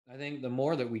I think the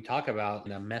more that we talk about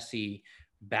the messy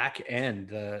back end,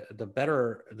 the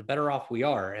better off we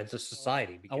are as a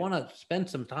society. I want to spend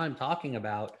some time talking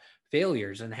about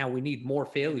failures and how we need more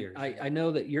failures. I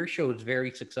know that your show is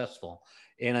very successful,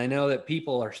 and I know that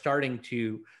people are starting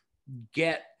to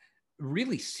get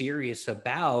really serious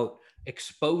about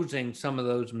exposing some of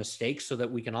those mistakes so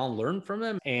that we can all learn from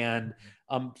them. And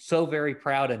I'm so very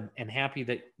proud and happy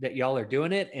that y'all are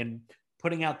doing it and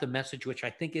putting out the message, which I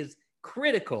think is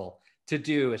critical to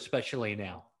do, especially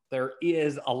now. There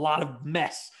is a lot of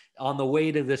mess on the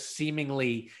way to this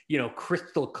seemingly,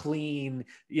 crystal clean,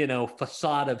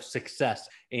 facade of success.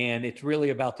 And it's really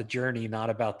about the journey,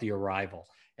 not about the arrival.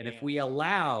 And if we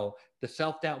allow the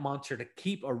self-doubt monster to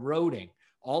keep eroding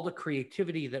all the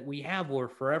creativity that we have, we're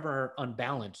forever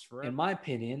unbalanced. In my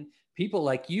opinion, people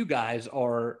like you guys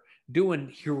are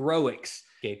doing heroics,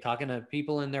 okay, talking to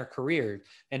people in their careers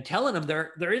and telling them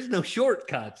there is no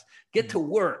shortcuts. Get to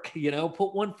work,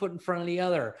 put one foot in front of the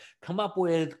other, come up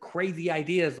with crazy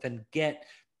ideas and get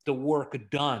the work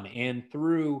done. And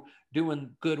through doing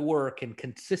good work and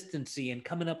consistency and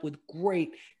coming up with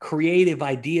great creative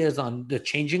ideas on the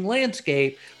changing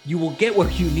landscape, you will get where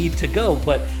you need to go.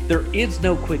 But there is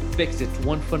no quick fix. It's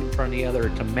one foot in front of the other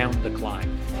to mount the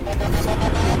climb.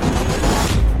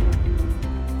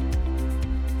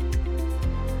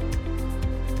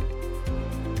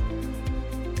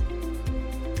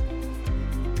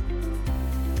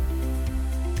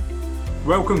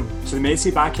 Welcome to the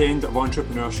messy back end of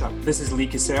entrepreneurship. This is Lee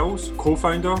Cassels,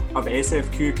 co-founder of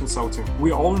SFQ Consulting.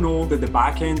 We all know that the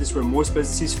back end is where most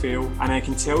businesses fail, and I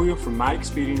can tell you from my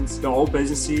experience that all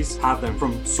businesses have them,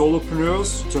 from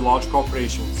solopreneurs to large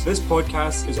corporations. This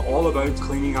podcast is all about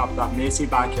cleaning up that messy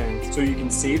back end so you can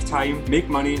save time, make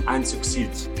money, and succeed.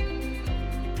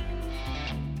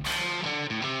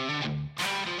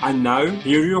 And now,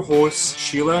 here are your hosts,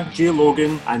 Sheila J.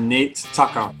 Logan and Nate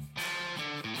Tucker.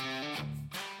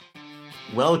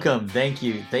 Welcome. Thank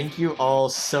you. Thank you all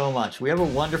so much. We have a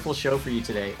wonderful show for you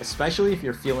today, especially if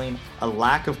you're feeling a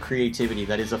lack of creativity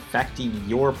that is affecting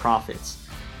your profits.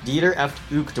 Dieter F.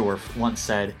 Uchtdorf once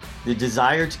said, "The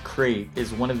desire to create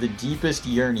is one of the deepest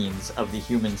yearnings of the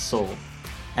human soul."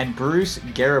 And Bruce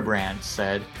Garrabrand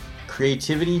said,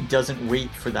 "Creativity doesn't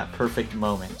wait for that perfect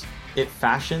moment. It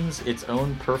fashions its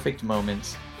own perfect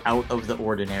moments out of the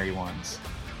ordinary ones."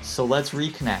 So let's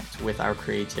reconnect with our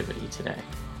creativity today.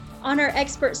 On our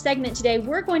expert segment today,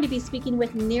 we're going to be speaking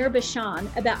with Nir Bashan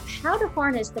about how to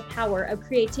harness the power of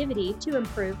creativity to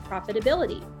improve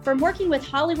profitability. From working with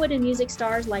Hollywood and music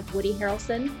stars like Woody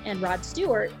Harrelson and Rod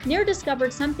Stewart, Nir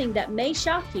discovered something that may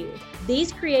shock you.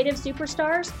 These creative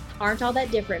superstars aren't all that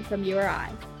different from you or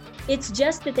I. It's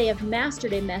just that they have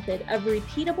mastered a method of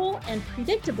repeatable and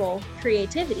predictable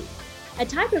creativity, a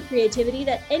type of creativity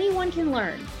that anyone can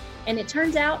learn. And it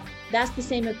turns out that's the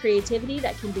same of creativity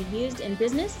that can be used in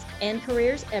business and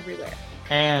careers everywhere.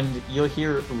 And you'll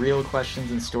hear real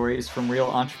questions and stories from real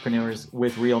entrepreneurs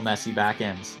with real messy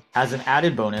backends. As an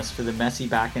added bonus for the Messy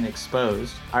Backend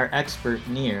Exposed, our expert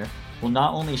Nir will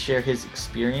not only share his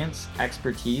experience,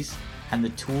 expertise, and the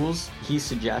tools he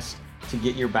suggests to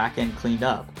get your backend cleaned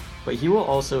up, but he will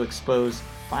also expose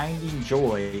finding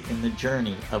joy in the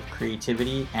journey of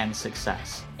creativity and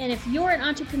success. And if you're an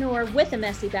entrepreneur with a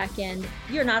messy back end,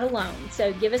 you're not alone.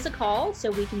 So give us a call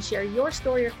so we can share your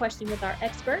story or question with our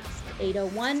experts,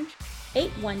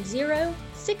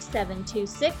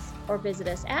 801-810-6726, or visit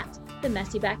us at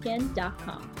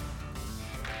themessybackend.com.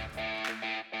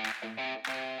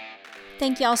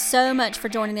 Thank y'all so much for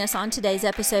joining us on today's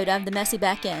episode of The Messy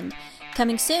Backend.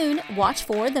 Coming soon, watch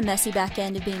for the messy back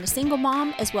end of being a single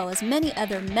mom, as well as many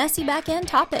other messy back end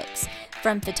topics,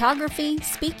 from photography,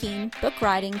 speaking, book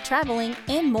writing, traveling,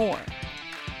 and more.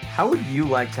 How would you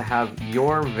like to have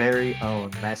your very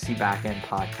own Messy Backend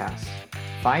podcast?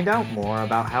 Find out more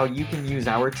about how you can use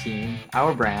our team,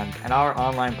 our brand, and our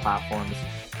online platforms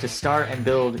to start and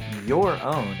build your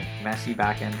own Messy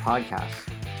Backend podcast.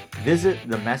 Visit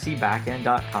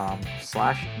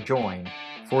themessybackend.com/join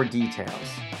for details.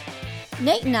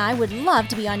 Nate and I would love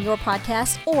to be on your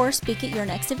podcast or speak at your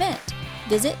next event.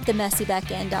 Visit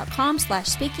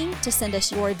themessybackend.com/speaking to send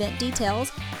us your event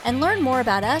details and learn more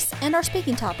about us and our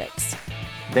speaking topics.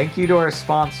 Thank you to our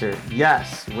sponsor,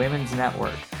 Yes Women's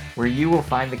Network, where you will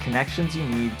find the connections you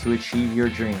need to achieve your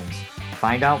dreams.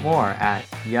 Find out more at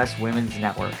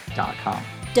yeswomensnetwork.com.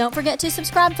 Don't forget to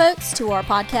subscribe, folks, to our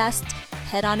podcast.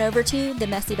 Head on over to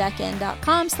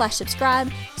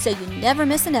themessybackend.com/subscribe so you never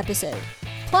miss an episode.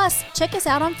 Plus, check us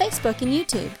out on Facebook and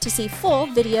YouTube to see full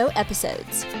video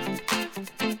episodes.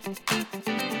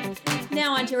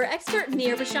 Now on to our expert,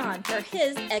 Nir Bashan, for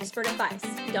his expert advice.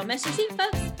 Don't miss your seat,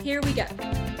 folks. Here we go.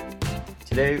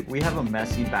 Today, we have a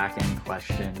messy back-end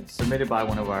question submitted by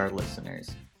one of our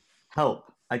listeners. Help,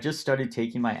 I just started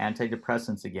taking my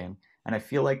antidepressants again, and I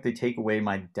feel like they take away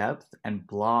my depth and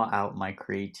blah out my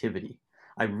creativity.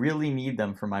 I really need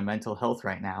them for my mental health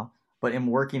right now, but am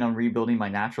working on rebuilding my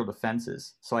natural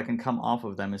defenses so I can come off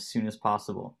of them as soon as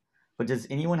possible. But does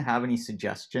anyone have any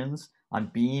suggestions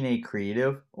on being a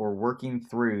creative or working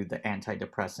through the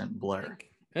antidepressant blur?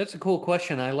 That's a cool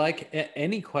question. I like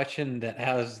any question that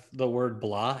has the word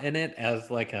blah in it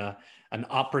as like an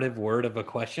operative word of a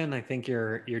question. I think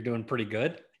you're doing pretty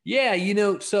good. Yeah,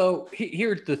 so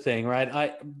here's the thing,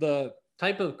 right? The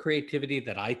type of creativity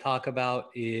that I talk about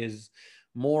is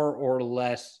more or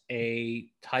less a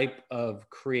type of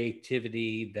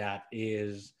creativity that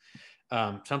is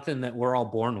something that we're all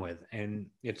born with, and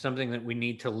it's something that we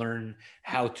need to learn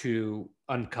how to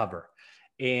uncover.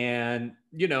 And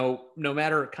no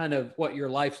matter kind of what your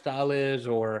lifestyle is,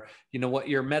 or what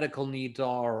your medical needs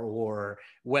are, or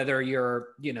whether you're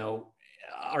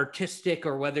artistic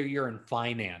or whether you're in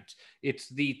finance, it's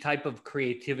the type of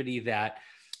creativity that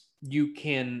you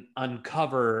can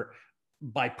uncover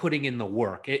by putting in the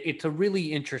work. It's a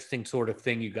really interesting sort of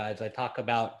thing, you guys. I talk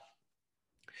about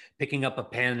picking up a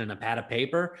pen and a pad of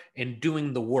paper and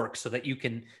doing the work so that you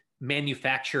can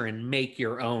manufacture and make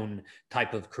your own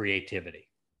type of creativity.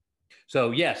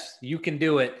 So yes, you can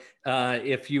do it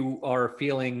if you are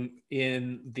feeling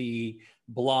in the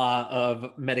blah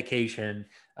of medication.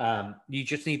 You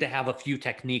just need to have a few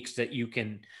techniques that you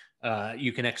can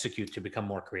execute to become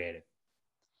more creative.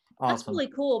 Awesome. That's really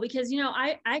cool because,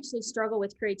 I actually struggle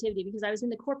with creativity because I was in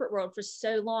the corporate world for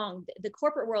so long. The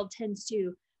corporate world tends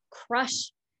to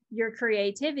crush your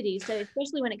creativity. So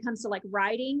especially when it comes to like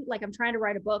writing, like I'm trying to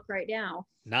write a book right now.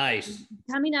 Nice.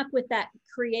 Coming up with that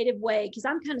creative way, because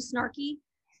I'm kind of snarky.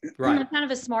 Right. I'm kind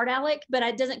of a smart aleck, but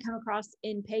it doesn't come across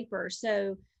in paper.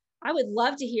 So I would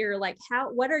love to hear like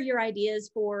what are your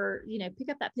ideas for, pick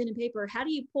up that pen and paper. How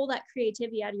do you pull that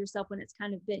creativity out of yourself when it's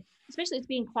kind of been, especially it's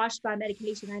being quashed by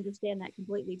medication. I understand that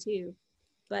completely too,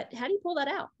 but how do you pull that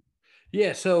out?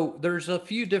 Yeah, so there's a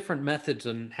few different methods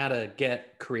on how to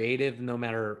get creative no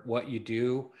matter what you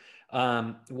do.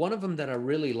 One of them that I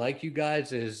really like, you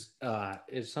guys, is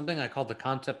something I call the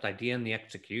concept, idea, and the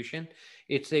execution.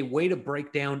 It's a way to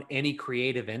break down any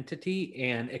creative entity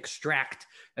and extract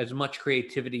as much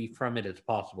creativity from it as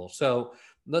possible. So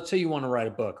let's say you want to write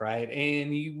a book, right?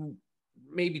 And you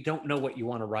maybe don't know what you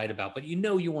want to write about, but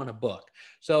you want a book.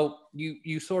 So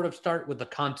you sort of start with the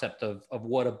concept of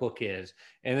what a book is,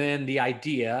 and then the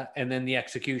idea, and then the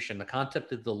execution. The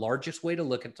concept is the largest way to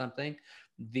look at something.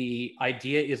 The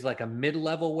idea is like a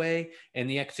mid-level way, and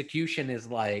the execution is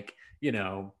like,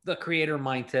 the creator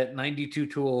mindset, 92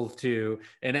 tools to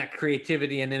enact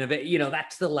creativity and innovate.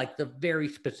 That's the very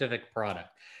specific product.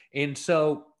 And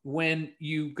so when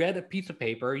you get a piece of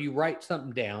paper, you write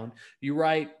something down, you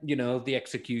write, the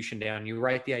execution down, you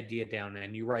write the idea down,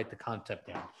 and you write the concept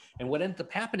down. And what ends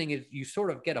up happening is you sort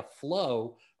of get a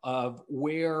flow of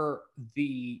where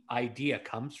the idea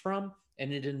comes from,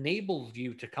 and it enables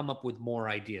you to come up with more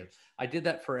ideas. I did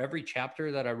that for every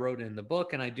chapter that I wrote in the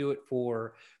book, and I do it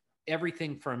for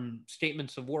everything from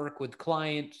statements of work with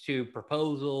clients to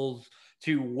proposals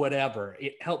to whatever.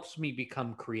 It helps me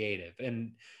become creative.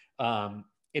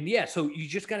 And yeah, so you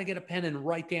just got to get a pen and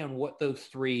write down what those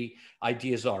three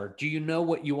ideas are. Do you know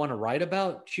what you want to write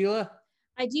about, Sheila?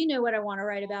 I do know what I want to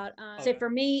write about. So for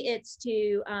me, it's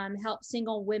to help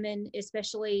single women,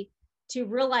 especially, to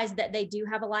realize that they do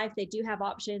have a life, they do have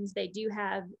options, they do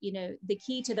have, the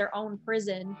key to their own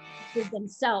prison is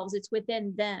themselves. It's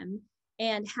within them,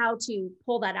 and how to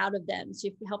pull that out of them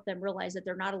to help them realize that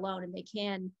they're not alone and they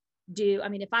can do. I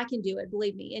mean, if I can do it,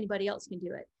 believe me, anybody else can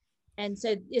do it. And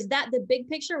so is that the big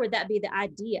picture? Or would that be the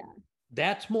idea?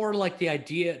 That's more like the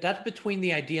idea. That's between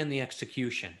the idea and the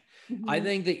execution. Mm-hmm. I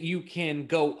think that you can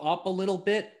go up a little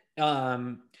bit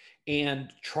and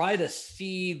try to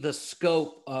see the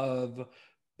scope of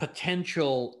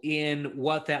potential in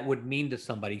what that would mean to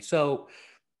somebody. So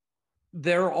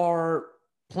there are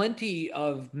plenty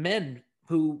of men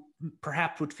who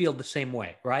perhaps would feel the same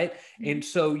way, right? Mm-hmm. And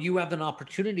so you have an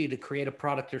opportunity to create a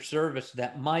product or service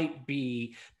that might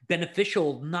be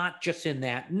beneficial, not just in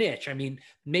that niche. I mean,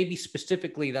 maybe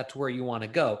specifically that's where you want to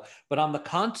go. But on the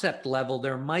concept level,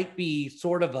 there might be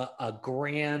sort of a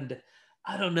grand,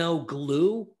 I don't know,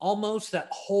 glue almost that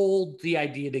holds the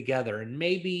idea together. And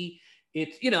maybe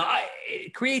it's,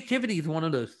 creativity is one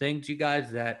of those things, you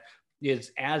guys, that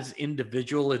is as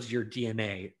individual as your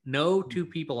DNA. No two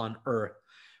people on earth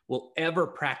will ever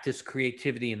practice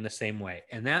creativity in the same way.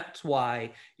 And that's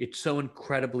why it's so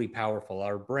incredibly powerful.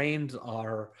 Our brains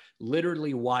are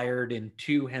literally wired in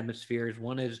two hemispheres.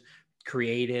 One is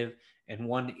creative and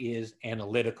one is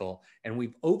analytical. And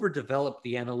we've overdeveloped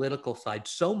the analytical side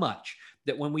so much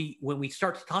that when we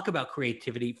start to talk about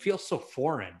creativity, it feels so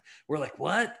foreign. We're like,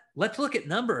 what? Let's look at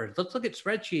numbers. Let's look at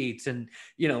spreadsheets. And,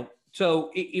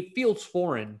 so it feels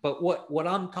foreign. But what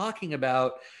I'm talking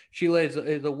about, Sheila,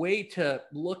 is a way to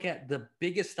look at the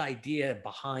biggest idea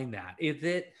behind that. Is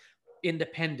it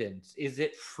independence? Is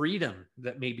it freedom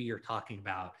that maybe you're talking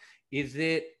about? Is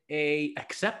it a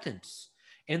acceptance?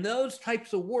 And those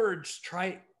types of words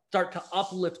start to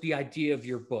uplift the idea of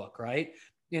your book, right?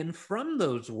 And from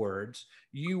those words,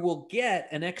 you will get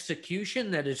an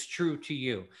execution that is true to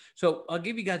you. So I'll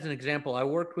give you guys an example. I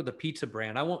worked with a pizza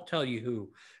brand. I won't tell you who,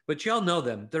 but y'all know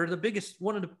them. They're the biggest,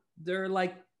 they're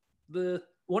like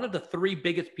one of the three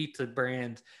biggest pizza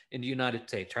brands in the United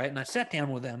States, right? And I sat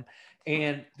down with them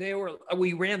and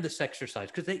we ran this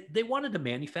exercise because they wanted to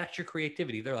manufacture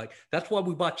creativity. They're like, that's why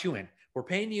we bought you in. We're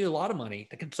paying you a lot of money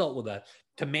to consult with us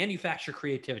to manufacture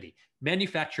creativity.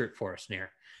 Manufacture it for us, Nir.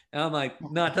 And I'm like,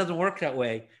 no, it doesn't work that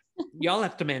way. Y'all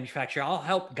have to manufacture. I'll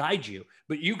help guide you,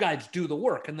 but you guys do the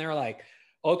work. And they're like,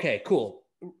 okay, cool.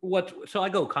 So I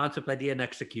go concept, idea, and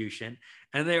execution.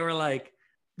 And they were like,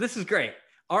 this is great.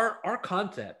 Our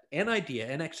concept and idea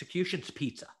and execution's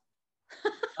pizza.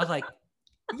 I was like,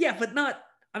 yeah, but not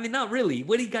really.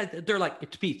 What do you guys, they're like,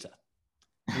 it's pizza.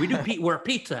 We do, we're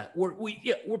pizza. We're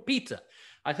pizza.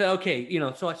 I said, okay,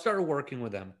 so I started working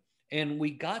with them. And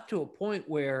we got to a point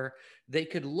where they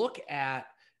could look at,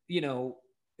 it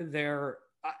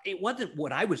wasn't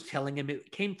what I was telling them. It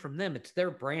came from them. It's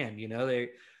their brand. In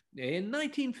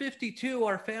 1952,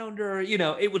 our founder,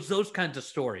 it was those kinds of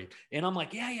stories. And I'm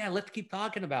like, yeah, let's keep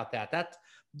talking about that. That's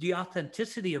the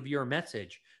authenticity of your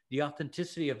message, the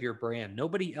authenticity of your brand.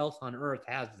 Nobody else on earth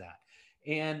has that.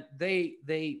 And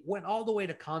they went all the way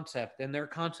to concept, and their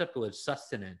concept was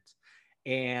sustenance.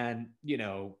 And,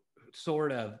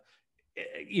 sort of,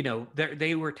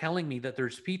 they were telling me that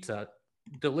there's pizza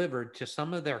delivered to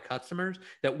some of their customers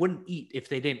that wouldn't eat if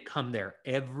they didn't come there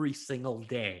every single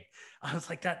day. I was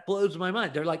like, that blows my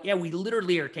mind. They're like, yeah, we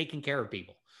literally are taking care of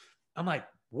people. I'm like,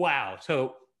 wow.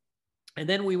 So, and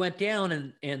then we went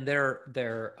down and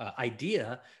their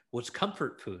idea was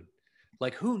comfort food.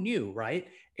 Like, who knew, right?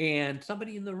 And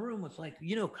somebody in the room was like,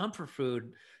 comfort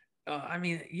food.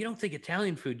 You don't think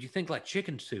Italian food, you think like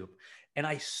chicken soup. And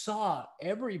I saw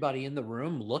everybody in the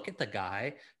room look at the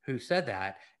guy who said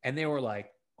that, and they were like,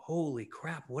 holy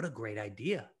crap, what a great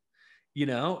idea.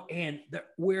 And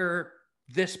where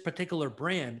this particular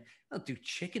brand, I don't do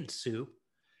chicken soup,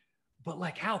 but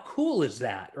like, how cool is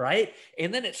that, right?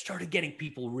 And then it started getting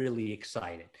people really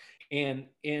excited. And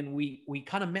we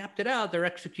kind of mapped it out. Their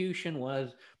execution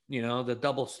was, the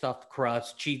double stuffed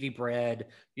crust, cheesy bread,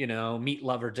 meat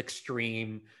lovers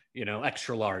extreme,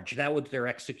 extra large. That was their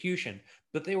execution.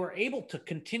 But they were able to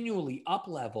continually up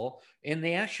level, and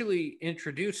they actually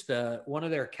introduced one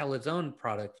of their calzone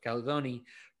products,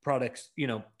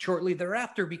 shortly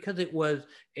thereafter, because it was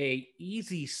a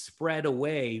easy spread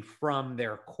away from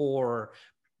their core,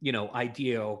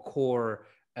 idea or core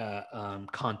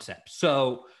concept.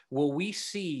 So will we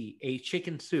see a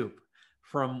chicken soup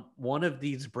from one of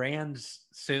these brands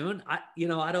soon? I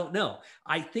don't know.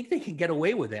 I think they can get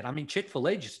away with it. I mean,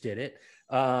 Chick-fil-A just did it.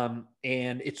 And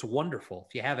it's wonderful.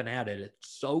 If you haven't had it,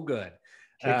 it's so good.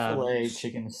 Chick-fil-A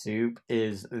chicken soup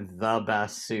is the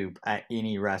best soup at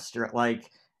any restaurant,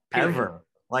 like Period. ever.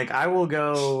 Like, I will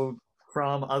go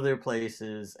from other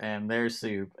places and their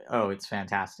soup, it's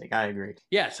fantastic. I agree.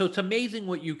 Yeah, so it's amazing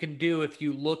what you can do if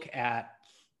you look at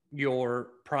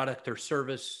your product or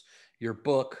service, your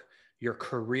book, your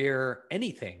career,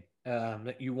 anything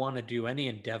that you want to do, any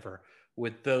endeavor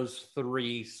with those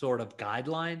three sort of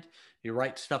guidelines. You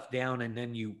write stuff down and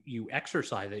then you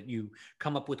exercise it. You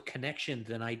come up with connections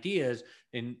and ideas,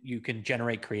 and you can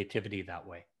generate creativity that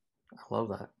way. I love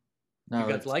that. No,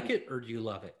 you guys like it, or do you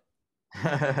love it?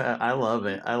 I love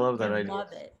it. I love that idea. I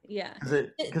love it. Yeah.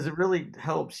 Because it really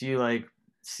helps you, like,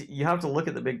 you have to look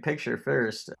at the big picture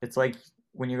first. It's like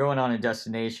when you're going on a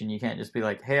destination, you can't just be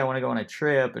like, hey, I want to go on a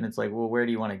trip. And it's like, well, where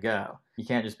do you want to go? You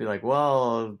can't just be like,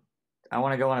 well, I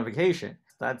want to go on a vacation.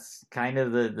 That's kind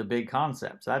of the big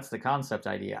concept. That's the concept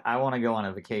idea. I want to go on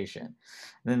a vacation. And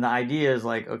then the idea is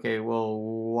like, okay, well,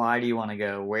 why do you want to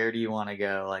go? Where do you want to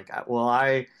go? Like, well,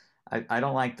 I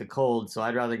don't like the cold, so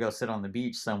I'd rather go sit on the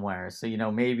beach somewhere. So,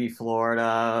 maybe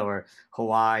Florida or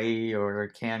Hawaii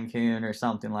or Cancun or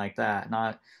something like that.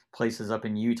 Not places up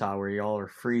in Utah where y'all are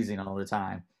freezing all the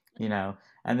time. you know,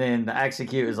 and then the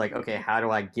execute is like, okay, how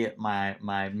do I get my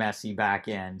messy back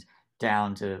end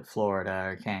down to Florida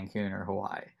or Cancun or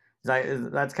Hawaii?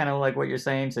 That's kind of like what you're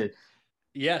saying to.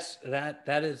 Yes,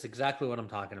 that is exactly what I'm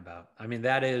talking about. I mean,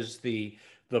 that is the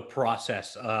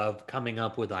process of coming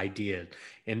up with ideas.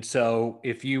 And so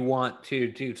if you want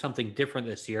to do something different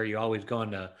this year, you always go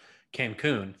into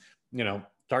Cancun,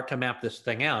 start to map this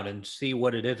thing out and see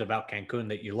what it is about Cancun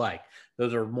that you like.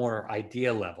 Those are more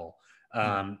idea level.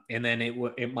 And then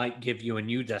it might give you a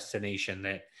new destination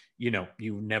that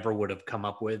you never would have come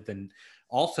up with. And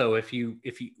also, if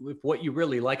what you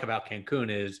really like about Cancun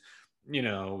is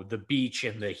the beach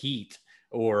and the heat,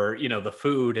 or the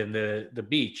food and the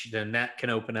beach, then that can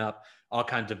open up all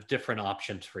kinds of different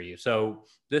options for you. So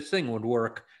this thing would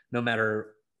work no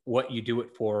matter what you do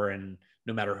it for and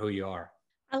no matter who you are.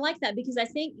 I like that, because I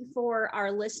think for our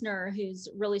listener who's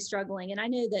really struggling, and I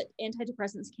know that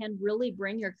antidepressants can really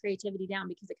bring your creativity down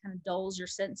because it kind of dulls your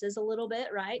senses a little bit,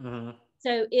 right? Mm-hmm.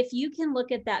 So if you can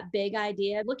look at that big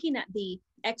idea, looking at the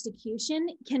execution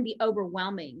can be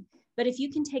overwhelming. But if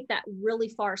you can take that really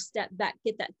far step back,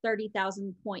 get that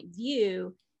 30,000 point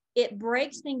view, it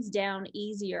breaks things down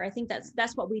easier. I think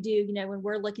that's what we do, when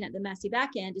we're looking at the messy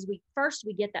back end, is we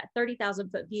get that 30,000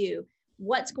 foot view.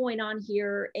 What's going on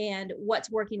here and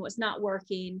what's working, what's not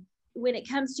working. When it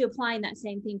comes to applying that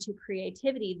same thing to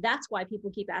creativity, that's why people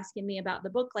keep asking me about the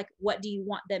book. Like, what do you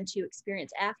want them to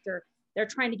experience after? They're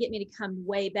trying to get me to come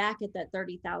way back at that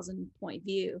 30,000 point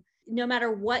view. No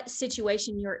matter what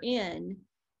situation you're in,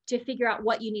 to figure out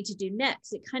what you need to do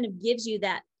next, it kind of gives you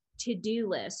that to-do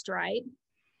list, right?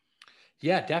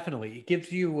 Yeah, definitely. It gives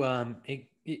you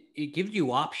it gives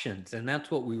you options, and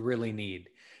that's what we really need.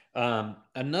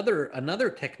 Another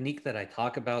technique that I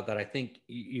talk about that I think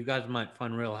you guys might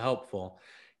find real helpful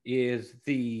is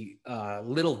the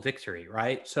little victory,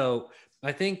 right? So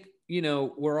I think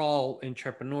we're all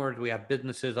entrepreneurs. We have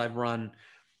businesses. I've run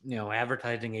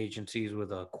advertising agencies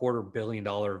with $250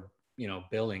 million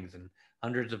billings and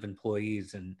hundreds of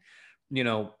employees, and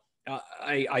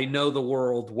I know the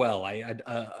world well.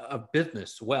 A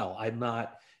business well. I'm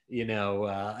not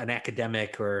an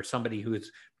academic or somebody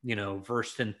who's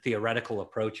versed in theoretical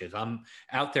approaches. I'm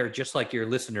out there just like your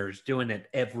listeners, doing it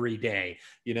every day,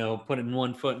 putting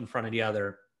one foot in front of the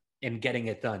other and getting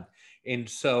it done. And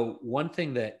so one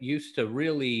thing that used to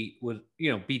really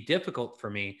be difficult for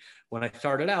me when I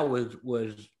started out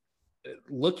was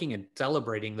looking and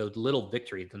celebrating those little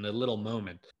victories and the little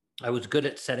moments. I was good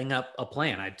at setting up a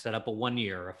plan. I'd set up a 1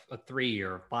 year, a 3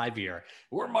 year, a 5 year.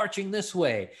 We're marching this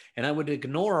way. And I would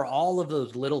ignore all of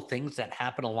those little things that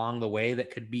happen along the way that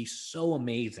could be so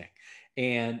amazing.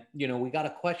 And, we got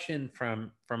a question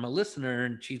from a listener,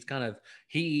 and she's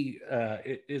he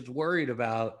is worried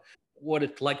about what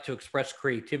it's like to express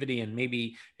creativity and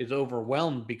maybe is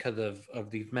overwhelmed because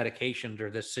of these medications or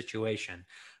this situation.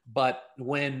 But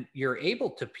when you're able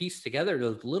to piece together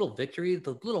those little victories,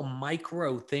 those little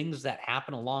micro things that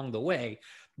happen along the way,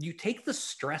 you take the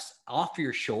stress off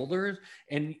your shoulders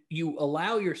and you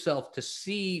allow yourself to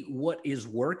see what is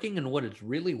working and what is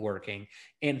really working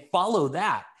and follow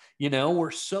that.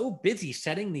 We're so busy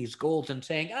setting these goals and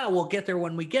saying, we'll get there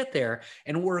when we get there.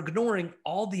 And we're ignoring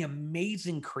all the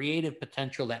amazing creative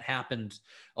potential that happens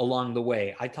along the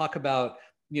way. I talk about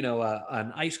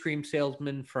an ice cream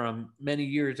salesman from many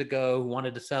years ago who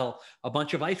wanted to sell a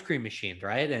bunch of ice cream machines,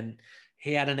 right? And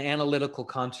he had an analytical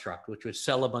construct, which was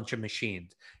sell a bunch of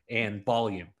machines and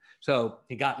volume. So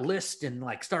he got lists and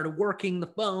started working the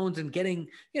phones and getting,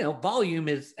 volume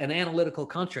is an analytical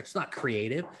construct. It's not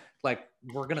creative.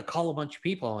 We're going to call a bunch of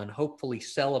people and hopefully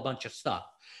sell a bunch of stuff.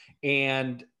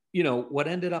 And, what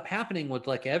ended up happening was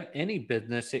any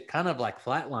business, it kind of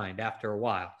flatlined after a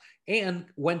while and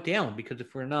went down, because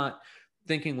if we're not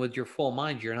thinking with your full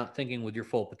mind, you're not thinking with your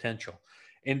full potential.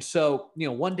 And so,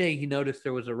 one day he noticed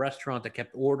there was a restaurant that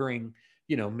kept ordering,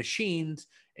 machines.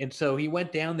 And so he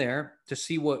went down there to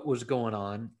see what was going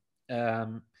on,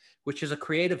 which is a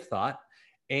creative thought.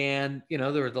 And,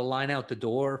 there was a line out the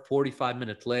door. 45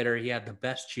 minutes later, he had the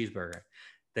best cheeseburger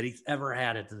that he's ever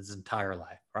had in his entire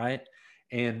life, right?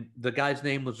 And the guy's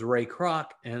name was Ray Kroc,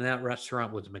 and that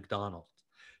restaurant was McDonald's.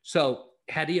 So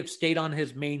had he have stayed on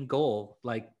his main goal,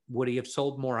 would he have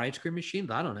sold more ice cream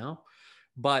machines? I don't know.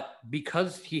 But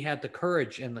because he had the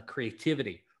courage and the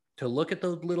creativity to look at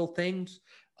those little things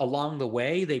along the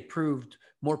way, they proved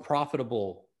more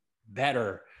profitable,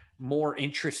 better, more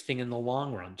interesting in the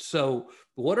long run. So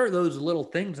what are those little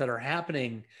things that are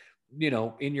happening,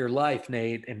 in your life,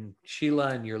 Nate and Sheila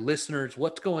and your listeners?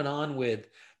 What's going on with,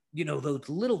 those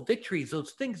little victories,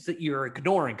 those things that you're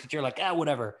ignoring because you're like,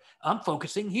 whatever, I'm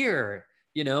focusing here,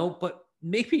 but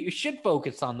maybe you should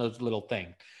focus on those little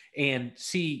things and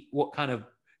see what kind of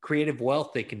creative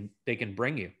wealth they can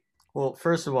bring you. Well,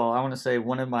 first of all, I want to say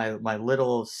one of my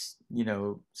little,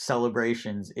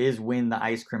 celebrations is when the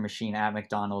ice cream machine at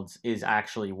McDonald's is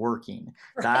actually working.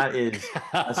 That is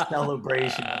a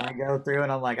celebration. When I go through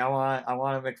and I'm like, I want a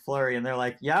McFlurry, and they're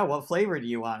like, yeah, what flavor do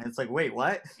you want? It's like, wait,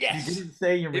 what? Yes, you didn't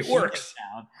say your machine works.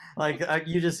 Down. Like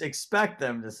you just expect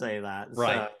them to say that,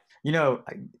 right? So,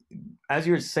 as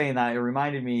you were saying that, it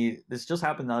reminded me. This just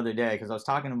happened the other day because I was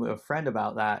talking to a friend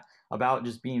about that, about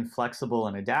just being flexible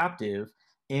and adaptive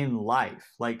in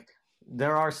life. Like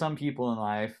there are some people in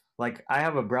life, like I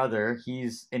have a brother,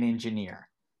 he's an engineer.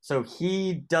 So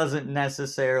he doesn't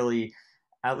necessarily,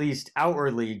 at least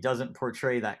outwardly, doesn't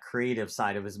portray that creative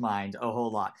side of his mind a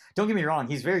whole lot. Don't get me wrong,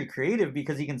 he's very creative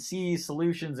because he can see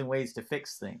solutions and ways to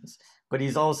fix things. But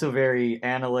he's also very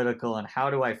analytical and how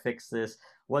do I fix this?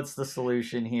 What's the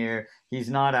solution here? He's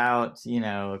not out,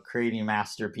 creating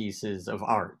masterpieces of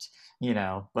art,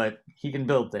 but he can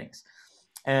build things.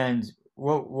 And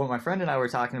what my friend and I were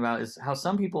talking about is how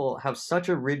some people have such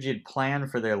a rigid plan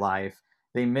for their life,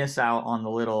 they miss out on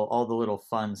all the little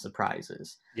fun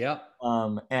surprises. Yeah.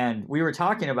 And we were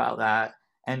talking about that,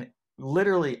 and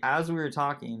literally as we were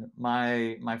talking,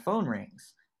 my phone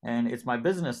rings, and it's my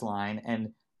business line,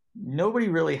 and nobody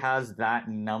really has that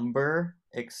number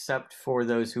except for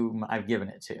those whom I've given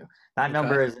it to. That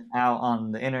number isn't out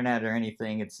on the internet or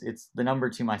anything. It's the number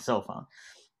to my cell phone.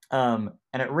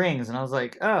 And it rings, and I was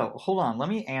like, oh, hold on, let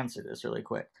me answer this really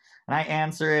quick. And I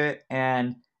answer it,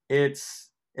 and it's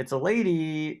a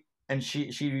lady, and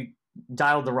she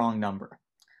dialed the wrong number.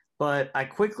 But I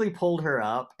quickly pulled her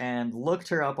up and looked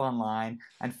her up online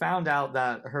and found out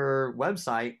that her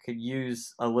website could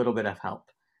use a little bit of help.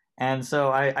 And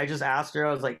so I just asked her,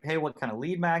 I was like, hey, what kind of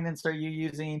lead magnets are you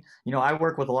using? I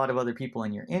work with a lot of other people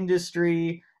in your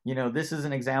industry. This is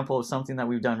an example of something that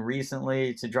we've done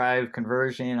recently to drive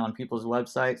conversion on people's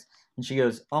websites. And she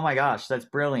goes, oh my gosh, that's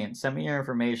brilliant. Send me your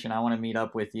information. I want to meet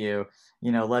up with you.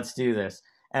 Let's do this.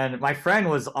 And my friend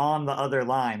was on the other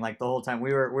line like the whole time.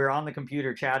 We were on the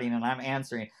computer chatting, and I'm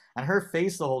answering. And her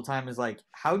face the whole time is like,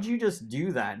 how'd you just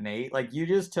do that, Nate? Like you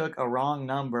just took a wrong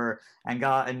number and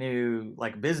got a new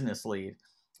business lead.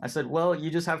 I said, well, you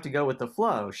just have to go with the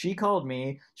flow. She called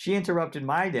me. She interrupted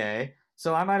my day.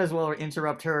 So I might as well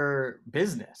interrupt her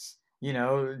business,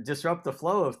 disrupt the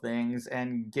flow of things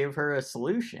and give her a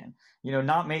solution,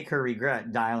 not make her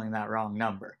regret dialing that wrong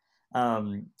number.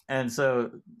 And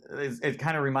so it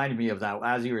kind of reminded me of that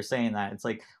as you were saying that. It's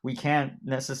like we can't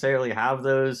necessarily have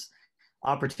those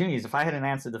opportunities. If I hadn't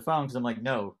answered the phone, because I'm like,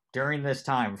 no, during this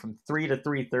time from 3 to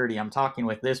 3:30, I'm talking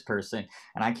with this person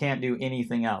and I can't do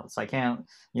anything else. I can't,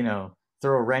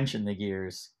 throw a wrench in the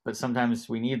gears, but sometimes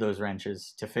we need those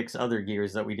wrenches to fix other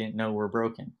gears that we didn't know were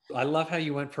broken. I love how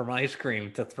you went from ice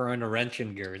cream to throwing a wrench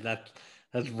in gears.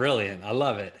 That's brilliant. I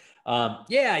love it.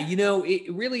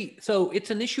 It really, so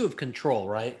it's an issue of control,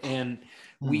 right? And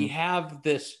we have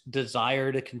this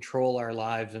desire to control our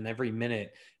lives in every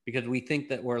minute because we think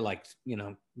that we're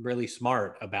really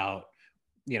smart about,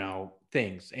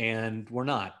 things, and we're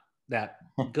not that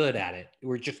good at it.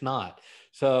 We're just not.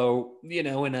 So,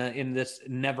 in this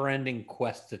never-ending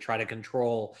quest to try to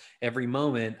control every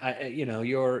moment,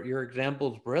 your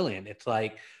example is brilliant. It's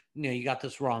like, you got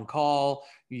this wrong call,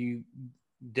 you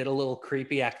did a little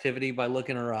creepy activity by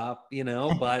looking her up,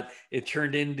 but it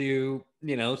turned into,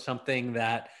 something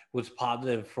that was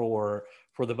positive for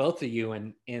the both of you.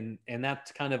 And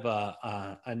that's kind of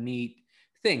a neat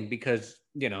thing because,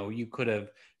 you could have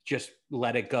just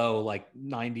let it go like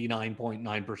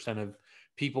 99.9% of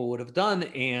people would have done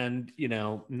and,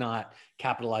 not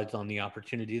capitalized on the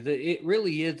opportunity. It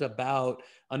really is about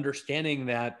understanding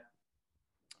that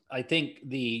I think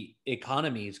the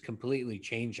economy is completely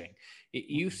changing. It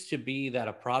used to be that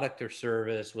a product or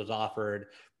service was offered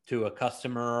to a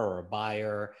customer or a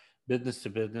buyer, business to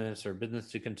business or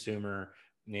business to consumer.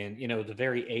 And, the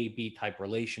very A-B type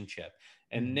relationship.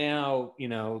 And now,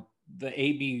 the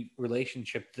A-B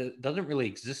relationship doesn't really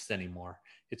exist anymore.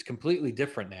 It's completely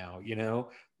different now.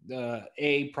 The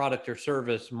A product or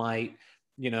service might,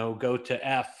 go to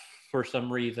F for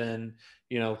some reason,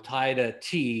 tie to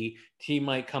T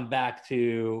might come back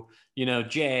to,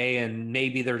 J, and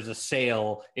maybe there's a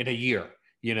sale in a year,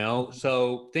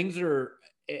 so things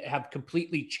have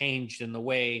completely changed in the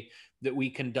way that we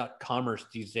conduct commerce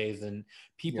these days. And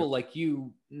people like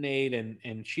you, Nate,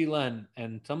 and Sheila,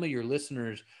 and some of your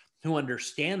listeners who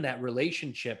understand that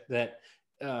relationship, that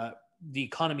the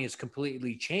economy has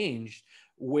completely changed,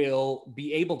 will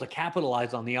be able to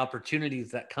capitalize on the opportunities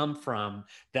that come from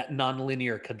that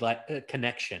nonlinear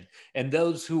connection. And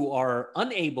those who are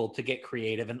unable to get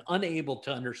creative and unable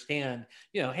to understand,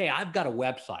 hey, I've got a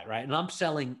website, right? And I'm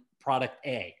selling product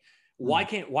A. Why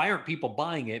aren't people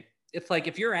buying it? It's like,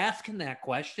 if you're asking that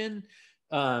question,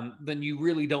 then you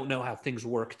really don't know how things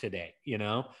work today,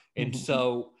 And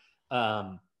so,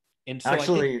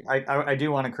 actually, I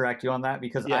do want to correct you on that,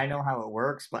 because I know how it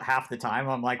works, but half the time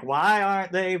I'm like, why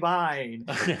aren't they buying?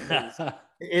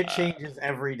 It changes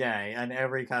every day and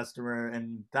every customer,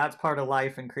 and that's part of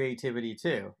life and creativity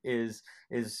too, is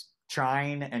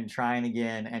trying and trying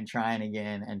again and trying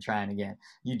again and trying again.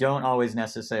 You don't always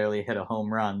necessarily hit a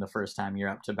home run the first time you're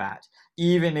up to bat,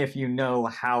 even if you know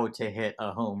how to hit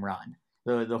a home run.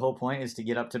 The whole point is to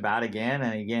get up to bat again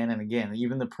and again and again.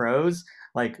 Even the pros,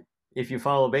 like, if you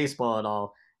follow baseball at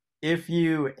all, if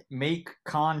you make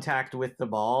contact with the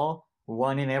ball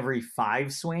 1 in every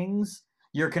 5 swings,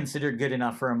 you're considered good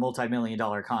enough for a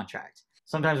multi-million-dollar contract.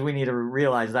 Sometimes we need to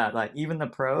realize that, like, even the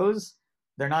pros,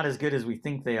 they're not as good as we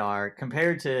think they are,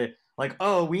 compared to, like,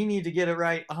 oh, we need to get it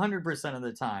right 100% of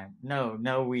the time. No,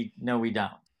 we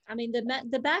don't. I mean,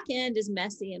 the back end is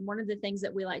messy. And one of the things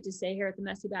that we like to say here at the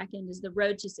Messy Back End is the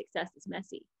road to success is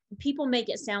messy. People make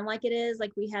it sound like it is.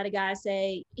 Like, we had a guy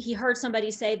say, he heard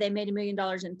somebody say they made $1 million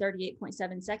in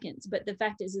 38.7 seconds. But the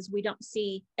fact is we don't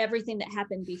see everything that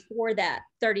happened before that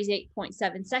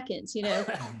 38.7 seconds,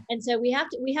 And so we have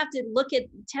to look at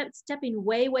stepping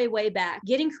way, way, way back,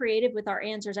 getting creative with our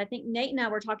answers. I think Nate and I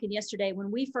were talking yesterday, when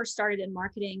we first started in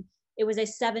marketing, it was a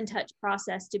 7-touch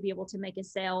process to be able to make a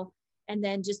sale. And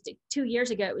then just 2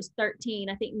 years ago, it was 13.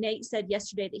 I think Nate said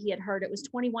yesterday that he had heard it was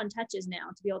 21 touches now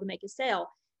to be able to make a sale.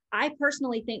 I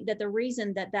personally think that the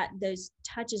reason that those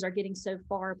touches are getting so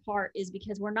far apart is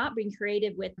because we're not being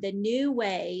creative with the new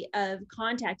way of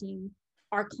contacting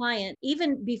our client.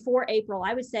 Even before April,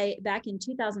 I would say back in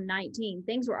 2019,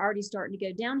 things were already starting to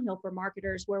go downhill for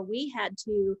marketers, where we had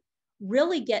to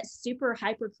really get super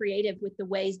hyper creative with the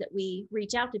ways that we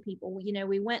reach out to people.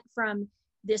 We went from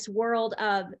this world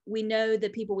of, we know the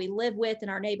people we live with in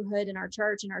our neighborhood, in our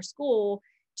church, in our school,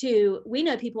 to we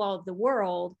know people all over the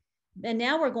world. And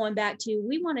now we're going back to,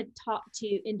 we want to talk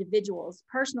to individuals.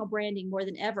 Personal branding more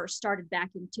than ever started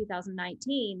back in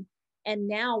 2019. And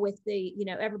now with the,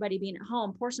 everybody being at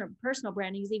home, personal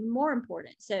branding is even more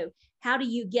important. So how do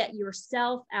you get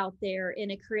yourself out there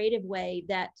in a creative way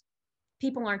that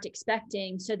people aren't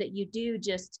expecting, so that you do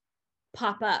just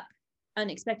pop up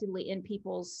unexpectedly in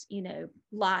people's,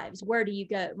 lives? Where do you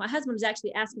go? My husband was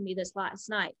actually asking me this last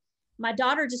night. My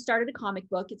daughter just started a comic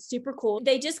book. It's super cool.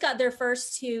 They just got their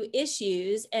first 2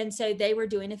 issues. And so they were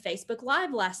doing a Facebook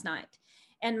Live last night.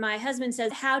 And my husband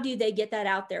says, how do they get that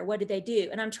out there? What do they do?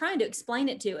 And I'm trying to explain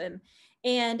it to him.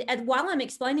 And while I'm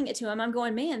explaining it to him, I'm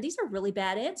going, man, these are really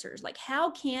bad answers. Like,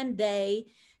 how can they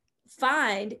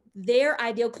find their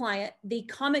ideal client, the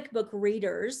comic book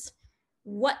readers?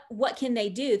 What can they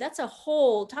do? That's a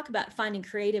whole talk about finding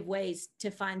creative ways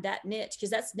to find that niche, because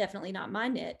that's definitely not my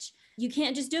niche. You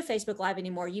can't just do a Facebook Live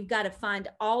anymore. You've got to find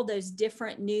all those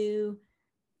different new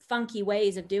funky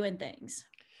ways of doing things.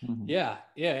 Mm-hmm. Yeah.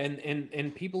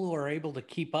 And people who are able to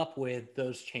keep up with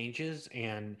those changes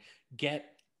and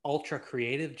get ultra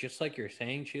creative, just like you're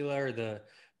saying, Sheila, are the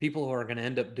people who are going to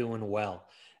end up doing well.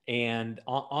 And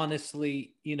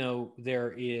honestly,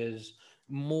 there is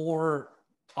more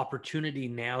opportunity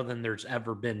now than there's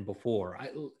ever been before.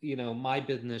 My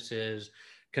business is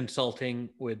consulting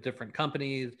with different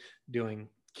companies, doing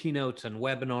keynotes and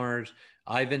webinars.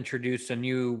 I've introduced a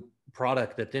new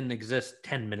product that didn't exist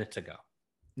 10 minutes ago,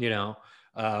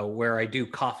 where I do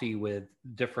coffee with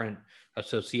different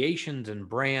associations and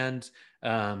brands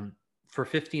for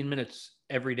 15 minutes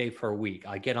every day for a week.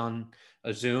 I get on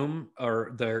a Zoom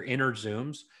or their inner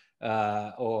Zooms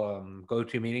or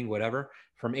GoToMeeting, whatever,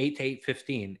 from 8 to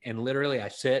 8:15. And literally I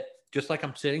sit just like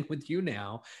I'm sitting with you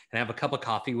now and have a cup of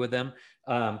coffee with them.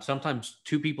 Sometimes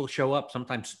 2 people show up,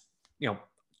 sometimes,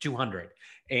 200.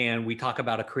 And we talk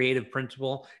about a creative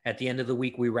principle. At the end of the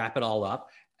week, we wrap it all up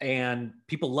and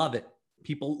people love it.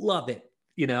 People love it.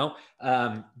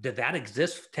 Did that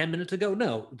exist 10 minutes ago?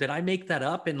 No. Did I make that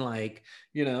up in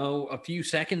a few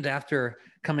seconds after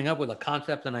coming up with a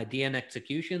concept, an idea, and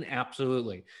execution?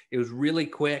 Absolutely. It was really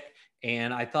quick.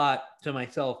 And I thought to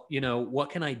myself,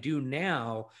 what can I do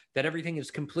now that everything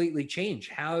has completely changed?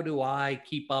 How do I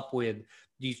keep up with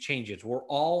these changes? We're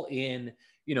all in,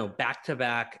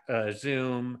 back-to-back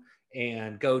Zoom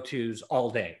and go-tos all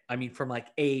day. I mean, from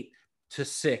 8 to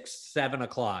 6, 7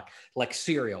 o'clock, like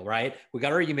serial, right? We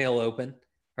got our email open,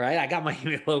 right? I got my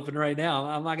email open right now.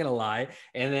 I'm not going to lie.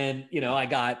 And then, I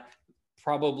got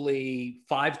probably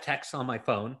 5 texts on my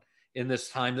phone in this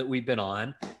time that we've been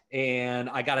on. And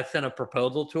I got to send a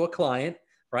proposal to a client,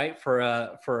 right? For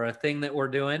a thing that we're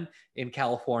doing in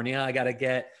California. I got to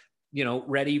get,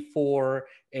 ready for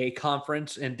a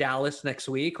conference in Dallas next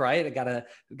week, right? I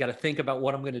gotta think about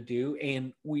what I'm going to do.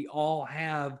 And we all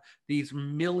have these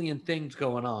million things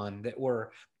going on that we're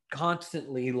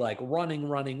constantly like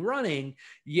running,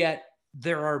 yet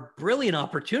there are brilliant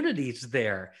opportunities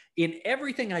there. In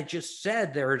everything I just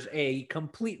said, there's a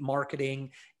complete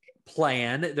marketing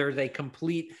plan. There's a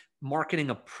complete marketing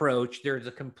approach. There's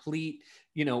a complete,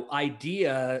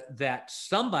 idea that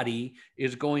somebody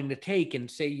is going to take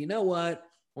and say, you know what,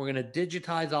 we're going to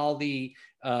digitize all the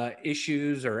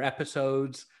issues or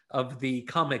episodes of the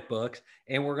comic books,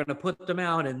 and we're going to put them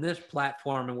out in this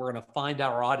platform, and we're going to find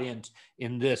our audience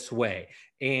in this way.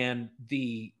 And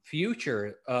the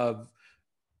future of,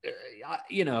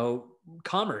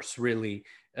 commerce, really,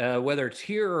 whether it's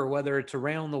here or whether it's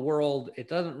around the world, it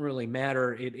doesn't really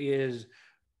matter. It is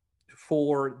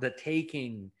for the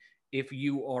taking if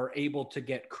you are able to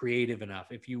get creative enough,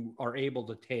 if you are able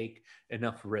to take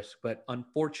enough risk. But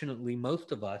unfortunately,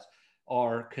 most of us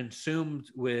are consumed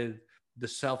with the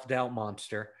self-doubt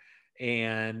monster.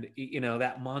 And,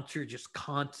 that monster just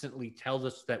constantly tells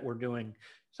us that we're doing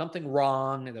something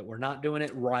wrong, that we're not doing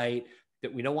it right,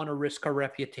 that we don't want to risk our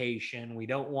reputation. We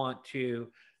don't want to,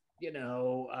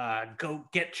 go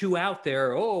get too out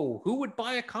there. Oh, who would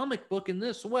buy a comic book in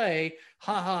this way?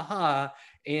 Ha, ha, ha.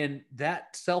 And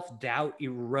that self-doubt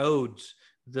erodes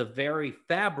the very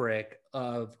fabric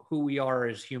of who we are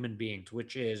as human beings,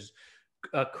 which is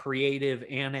a creative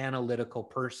and analytical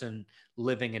person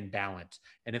living in balance.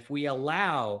 And if we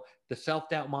allow the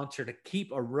self-doubt monster to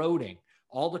keep eroding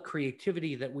all the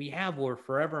creativity that we have, we're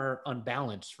forever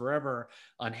unbalanced, forever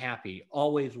unhappy,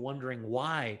 always wondering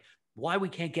why we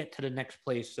can't get to the next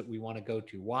place that we want to go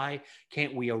to. Why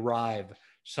can't we arrive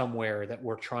somewhere that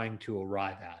we're trying to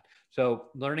arrive at? So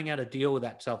learning how to deal with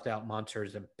that self-doubt monster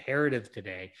is imperative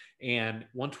today. And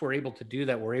once we're able to do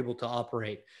that, we're able to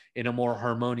operate in a more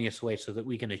harmonious way so that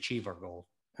we can achieve our goals.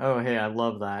 Oh, hey, I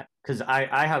love that. Because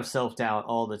I have self-doubt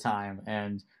all the time.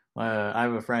 And I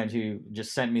have a friend who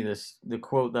just sent me the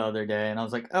quote the other day, and I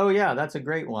was like, oh yeah, that's a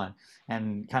great one,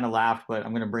 and kind of laughed, but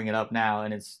I'm going to bring it up now.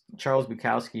 And it's Charles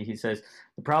Bukowski. He says,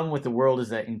 the problem with the world is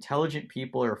that intelligent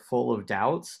people are full of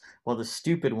doubts, while the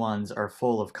stupid ones are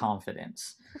full of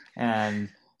confidence. And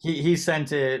he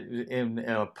sent it in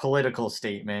a political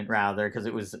statement, rather, because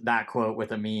it was that quote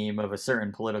with a meme of a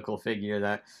certain political figure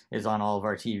that is on all of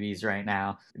our TVs right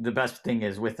now. The best thing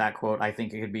is with that quote, I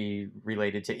think it could be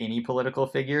related to any political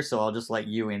figure. So I'll just let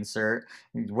you insert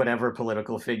whatever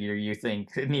political figure you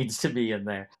think needs to be in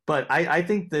there. But I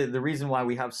think the reason why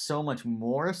we have so much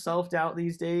more self-doubt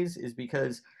these days is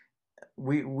because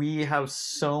we have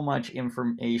so much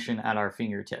information at our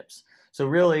fingertips. So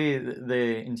really,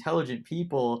 the intelligent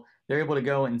people, they're able to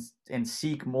go and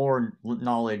seek more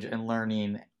knowledge and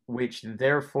learning, which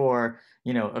therefore,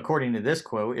 according to this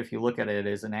quote, if you look at it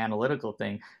as an analytical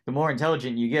thing, the more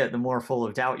intelligent you get, the more full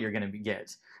of doubt you're going to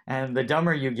get. And the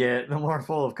dumber you get, the more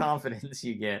full of confidence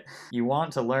you get. You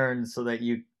want to learn so that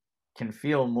you can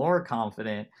feel more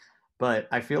confident, but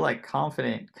I feel like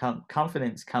confidence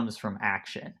comes from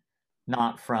action,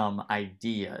 not from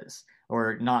ideas,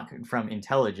 or not from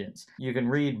intelligence. You can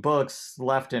read books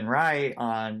left and right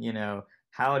on,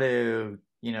 how to,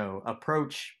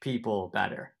 approach people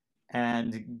better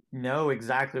and know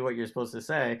exactly what you're supposed to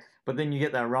say, but then you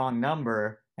get that wrong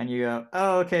number and you go,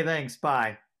 oh, okay, thanks,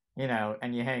 bye,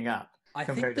 and you hang up. I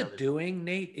think the doing,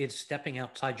 Nate, is stepping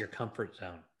outside your comfort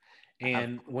zone.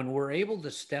 And when we're able to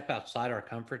step outside our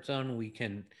comfort zone, we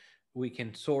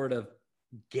can sort of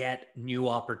get new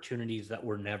opportunities that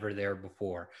were never there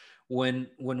before. When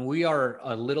we are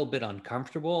a little bit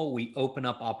uncomfortable, we open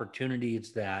up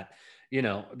opportunities that,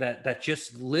 that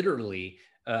just literally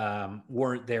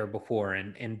weren't there before.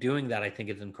 And doing that, I think,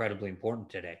 is incredibly important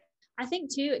today. I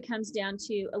think too, it comes down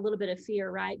to a little bit of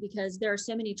fear, right? Because there are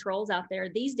so many trolls out there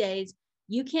these days.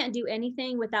 You can't do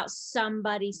anything without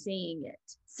somebody seeing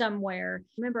it somewhere.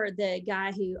 Remember the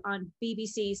guy who on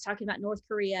BBC is talking about North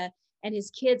Korea, and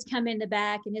his kids come in the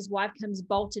back and his wife comes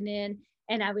bolting in.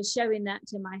 And I was showing that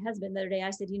to my husband the other day. I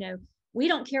said, we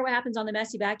don't care what happens on the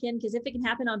messy back end, because if it can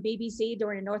happen on BBC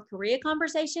during a North Korea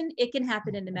conversation, it can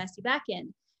happen in the messy back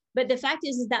end. But the fact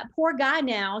is that poor guy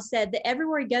now said that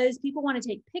everywhere he goes, people want to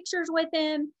take pictures with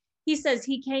him. He says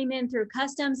he came in through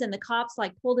customs and the cops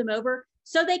pulled him over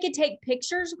so they could take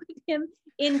pictures with him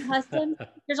in customs.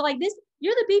 There's like this,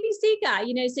 you're the BBC guy,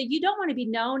 so you don't want to be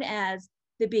known as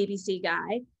the BBC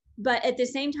guy. But at the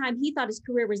same time, he thought his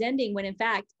career was ending when in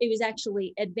fact it was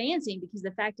actually advancing, because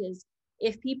the fact is,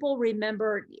 if people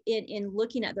remember in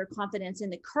looking at their confidence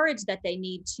and the courage that they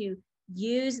need to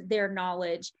use their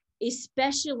knowledge,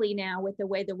 especially now with the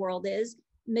way the world is,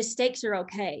 mistakes are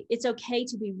okay. It's okay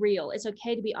to be real. It's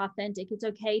okay to be authentic. It's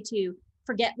okay to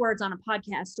forget words on a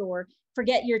podcast or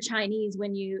forget your Chinese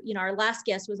when our last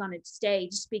guest was on a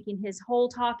stage speaking his whole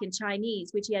talk in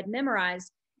Chinese, which he had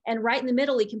memorized. And right in the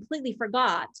middle, he completely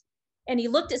forgot. And he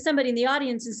looked at somebody in the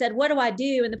audience and said, "What do I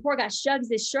do?" And the poor guy shrugs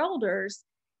his shoulders.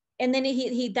 And then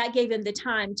he that gave him the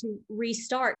time to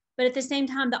restart. But at the same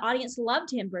time, the audience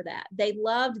loved him for that. They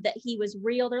loved that he was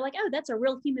real. They're like, "Oh, that's a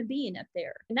real human being up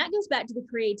there." And that goes back to the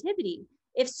creativity.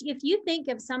 If you think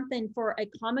of something for a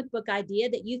comic book idea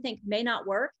that you think may not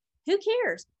work, who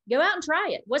cares? Go out and try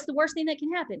it. What's the worst thing that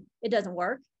can happen? It doesn't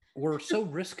work. We're so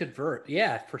risk adverse.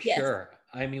 Yeah, for Yes. sure.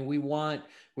 I mean, we want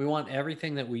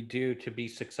everything that we do to be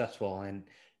successful. And,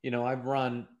 I've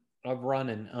run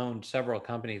and owned several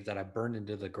companies that I've burned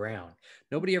into the ground.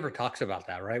 Nobody ever talks about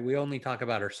that, right? We only talk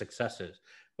about our successes.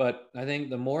 But I think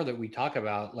the more that we talk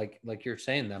about, like you're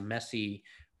saying, the messy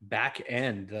back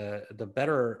end, the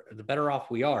better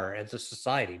off we are as a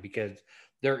society, because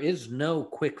there is no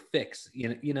quick fix.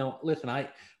 Listen,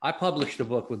 I published a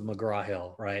book with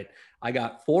McGraw-Hill, right? I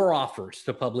got 4 offers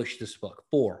to publish this book,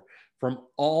 4 from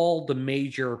all the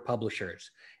major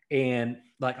publishers. And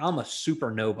like, I'm a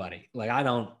super nobody. Like, I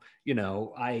don't,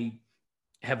 I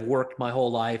have worked my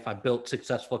whole life. I built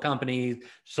successful companies,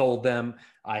 sold them.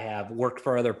 I have worked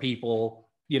for other people,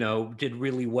 did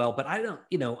really well, but I don't,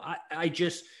 I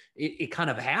just, it kind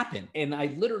of happened. And I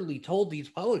literally told these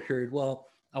publishers, well,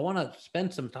 I want to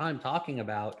spend some time talking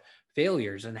about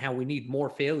failures and how we need more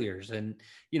failures. And,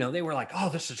 they were like, "Oh,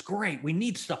 this is great. We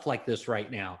need stuff like this right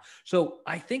now." So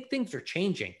I think things are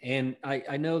changing. And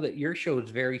I know that your show is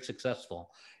very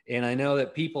successful. And I know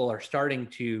that people are starting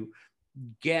to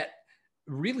get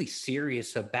really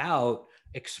serious about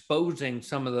exposing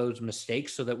some of those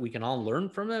mistakes so that we can all learn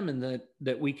from them, and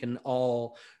that we can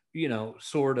all,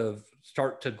 sort of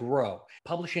start to grow.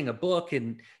 Publishing a book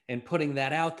and putting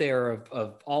that out there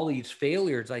of all these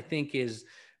failures, I think is,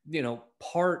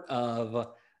 part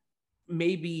of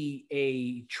maybe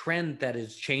a trend that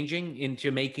is changing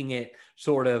into making it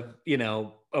sort of,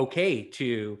 okay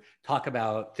to talk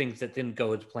about things that didn't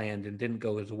go as planned and didn't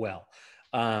go as well.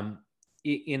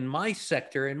 In my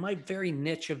sector, in my very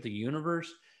niche of the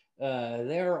universe,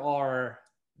 there are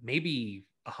maybe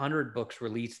 100 books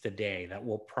released a day that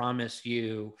will promise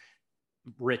you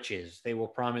riches. They will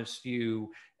promise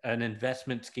you an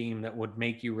investment scheme that would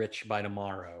make you rich by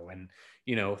tomorrow, and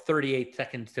 38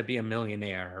 seconds to be a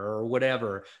millionaire, or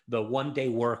whatever, the 1-day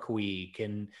work week,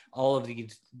 and all of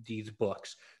these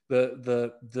books.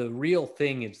 The real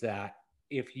thing is that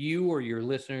if you or your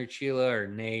listener, Sheila or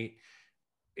Nate,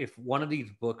 if one of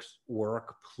these books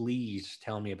work, please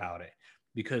tell me about it,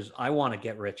 because I want to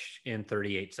get rich in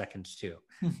 38 seconds too.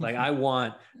 Like, I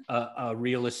want a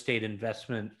real estate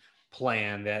investment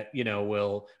plan that,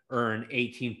 will earn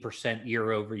 18%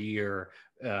 year over year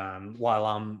while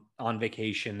I'm on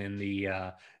vacation in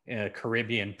the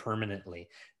Caribbean permanently.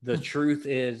 The truth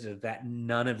is that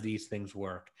none of these things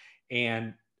work.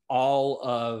 And all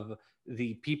of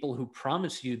the people who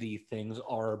promise you these things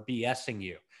are BSing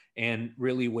you and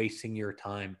really wasting your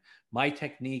time. My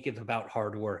technique is about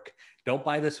hard work. Don't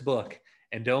buy this book,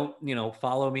 and don't,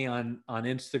 follow me on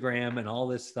Instagram and all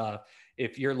this stuff.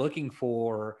 If you're looking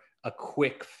for a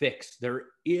quick fix, there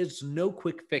is no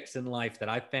quick fix in life that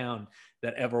I found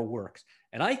that ever works.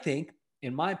 And I think,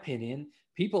 in my opinion,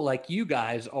 people like you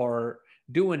guys are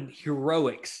doing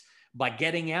heroics by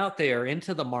getting out there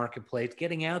into the marketplace,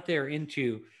 getting out there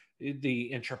into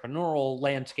the entrepreneurial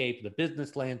landscape, the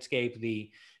business landscape,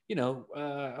 the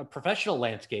a professional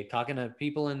landscape, talking to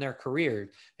people in their careers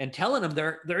and telling them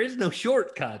there is no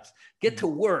shortcuts. Get to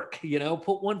work,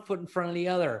 put one foot in front of the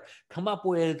other, come up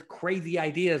with crazy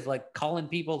ideas like calling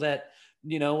people that,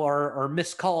 are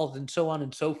missed calls and so on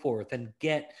and so forth, and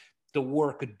get the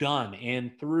work done.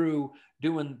 And through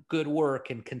doing good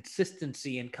work and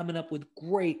consistency and coming up with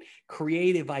great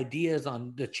creative ideas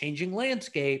on the changing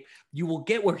landscape, you will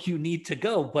get where you need to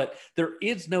go. But there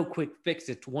is no quick fix.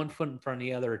 It's one foot in front of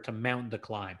the other to mountain to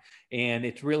climb. And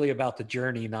it's really about the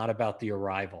journey, not about the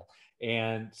arrival.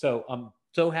 And so I'm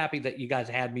so happy that you guys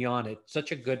had me on. It's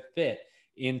such a good fit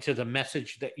into the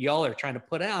message that y'all are trying to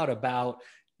put out about,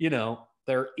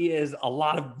 there is a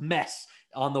lot of mess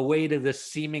on the way to this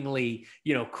seemingly,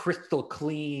 crystal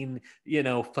clean,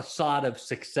 facade of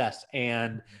success.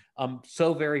 And I'm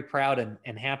so very proud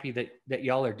and happy that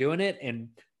y'all are doing it and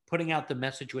putting out the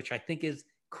message, which I think is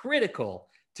critical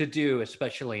to do,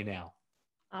 especially now.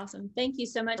 Awesome. Thank you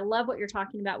so much. I love what you're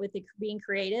talking about with the being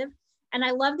creative. And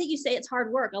I love that you say it's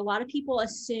hard work. A lot of people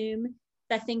assume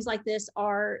that things like this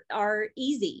are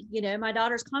easy. You know, my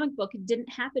daughter's comic book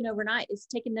didn't happen overnight. It's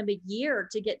taken them a year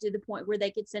to get to the point where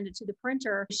they could send it to the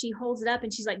printer. She holds it up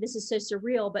and she's like, this is so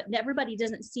surreal, but everybody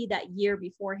doesn't see that year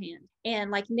beforehand. And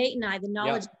like Nate and I, the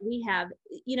knowledge that we have,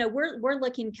 you know, we're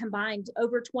looking combined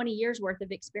over 20 years worth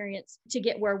of experience to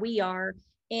get where we are.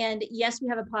 And yes, we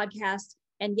have a podcast,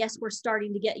 and yes, we're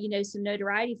starting to get, you know, some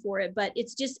notoriety for it, but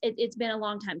it's just, it's been a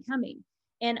long time coming.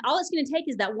 And all it's going to take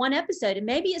is that one episode. And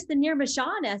maybe it's the Nir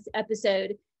Bashan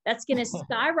episode that's going to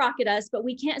skyrocket us, but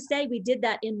we can't say we did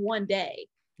that in one day.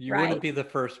 You wouldn't be the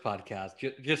first podcast.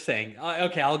 Just saying.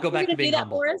 Okay, I'll go back to being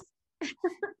humble.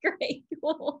 Great.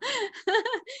 Cool.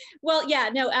 Well,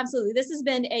 yeah, no, absolutely. This has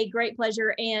been a great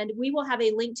pleasure. And we will have a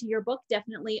link to your book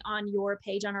definitely on your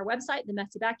page on our website, The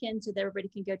Messy Backend, so that everybody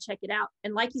can go check it out.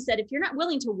 And like you said, if you're not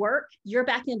willing to work, your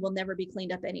backend will never be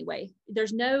cleaned up anyway.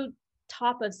 There's no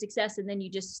top of success and then you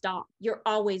just stop. You're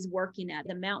always working at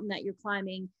the mountain that you're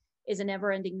climbing is a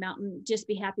never-ending mountain. Just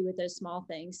be happy with those small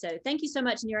things. So thank you so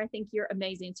much, Nir. I think you're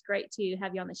amazing. It's great to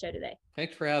have you on the show today.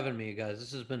 Thanks for having me, guys.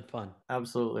 This has been fun.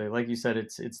 Absolutely. Like you said,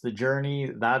 it's the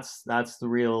journey. That's the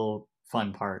real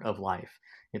fun part of life.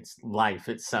 It's life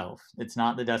itself. It's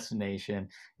not the destination.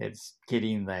 It's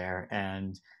getting there.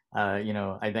 And you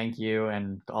know, I thank you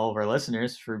and all of our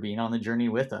listeners for being on the journey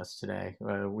with us today.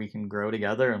 We can grow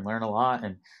together and learn a lot,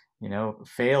 and you know,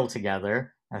 fail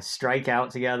together, strike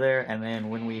out together, and then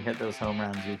when we hit those home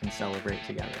runs, we can celebrate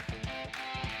together.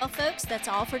 Well, folks, that's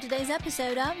all for today's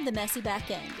episode of The Messy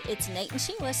Backend. It's Nate and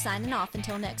Sheila signing off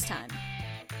until next time.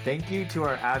 Thank you to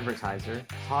our advertiser,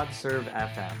 PodServe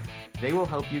FM. They will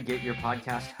help you get your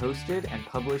podcast hosted and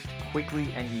published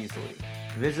quickly and easily.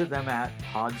 Visit them at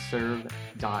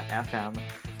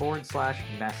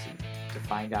podserve.fm/messy to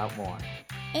find out more.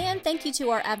 And thank you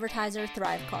to our advertiser,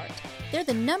 ThriveCart. They're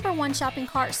the #1 shopping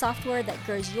cart software that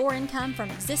grows your income from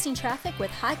existing traffic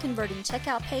with high-converting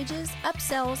checkout pages,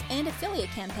 upsells, and affiliate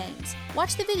campaigns.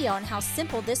 Watch the video on how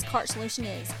simple this cart solution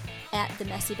is at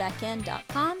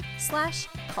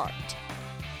themessybackend.com/cart.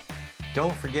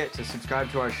 Don't forget to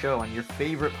subscribe to our show on your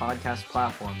favorite podcast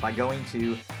platform by going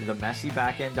to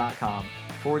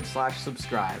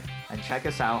themessybackend.com/subscribe and check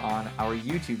us out on our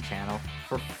YouTube channel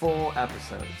for full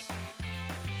episodes.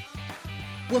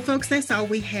 Well, folks, that's all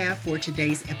we have for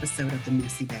today's episode of The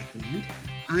Messy Backend.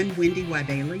 I'm Wendy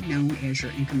Wybeli, known as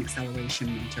your Income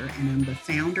Acceleration Mentor, and I'm the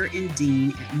founder and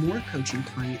dean at More Coaching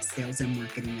Client Sales and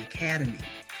Marketing Academy.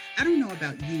 I don't know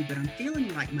about you, but I'm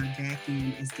feeling like my back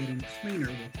end is getting cleaner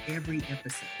with every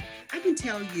episode. I can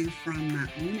tell you from my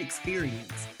own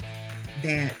experience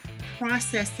that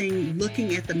processing,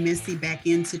 looking at the messy back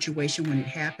end situation when it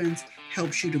happens,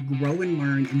 helps you to grow and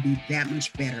learn and be that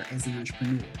much better as an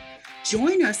entrepreneur.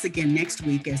 Join us again next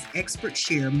week as experts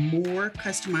share more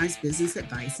customized business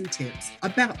advice and tips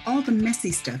about all the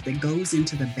messy stuff that goes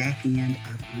into the back end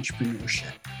of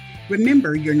entrepreneurship.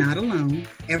 Remember, you're not alone.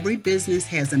 Every business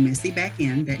has a messy back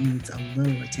end that needs a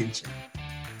little attention.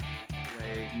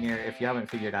 Nir, if you haven't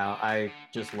figured out, I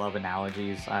just love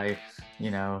analogies. I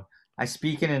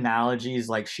speak in analogies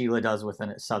like Sheila does with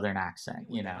a Southern accent.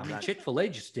 You know, I mean, Chick-fil-A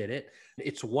just did it.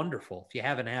 It's wonderful. If you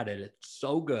haven't had it, it's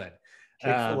so good.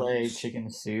 Chick-fil-A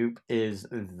chicken soup is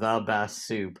the best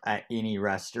soup at any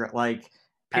restaurant, like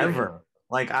ever.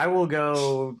 Like I will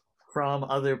go from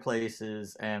other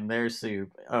places and their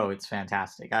soup, it's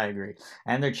fantastic. I agree.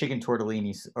 And their chicken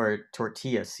tortellini or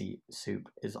tortilla soup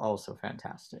is also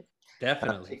fantastic.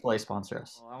 Definitely. Chick-fil-A sponsor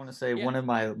us. Well, I want to say one of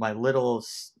my little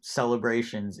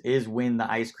celebrations is when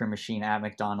the ice cream machine at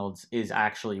McDonald's is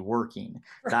actually working.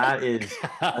 That is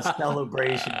a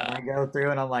celebration. When I go through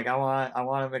and I'm like, I want a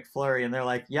McFlurry, and they're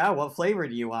like, yeah, what flavor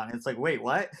do you want? It's like, wait,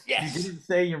 what? Yes. You didn't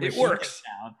say your machine works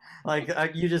down. Like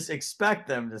you just expect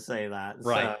them to say that.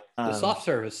 Right. So, the soft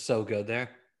serve is so good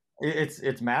there.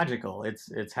 It's magical.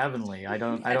 It's heavenly. I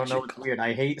don't know what's weird.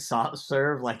 I hate soft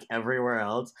serve like everywhere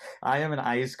else. I am an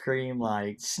ice cream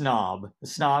like snob.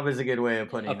 Snob is a good way of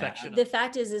putting it. The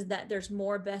fact is that there's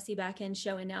more Messy Backend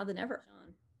showing now than ever.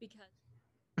 Because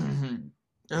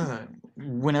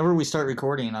whenever we start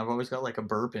recording, I've always got like a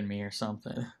burp in me or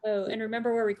something. Oh, and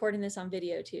remember we're recording this on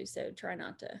video too, so try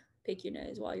not to pick your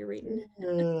nose while you're reading.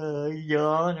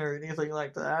 Yawn or anything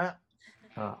like that.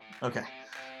 Oh, okay.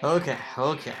 Okay.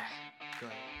 Go ahead.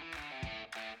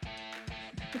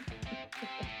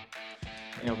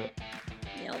 Nailed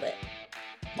it.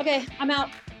 Okay, I'm out.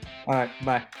 All right,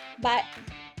 bye. Bye.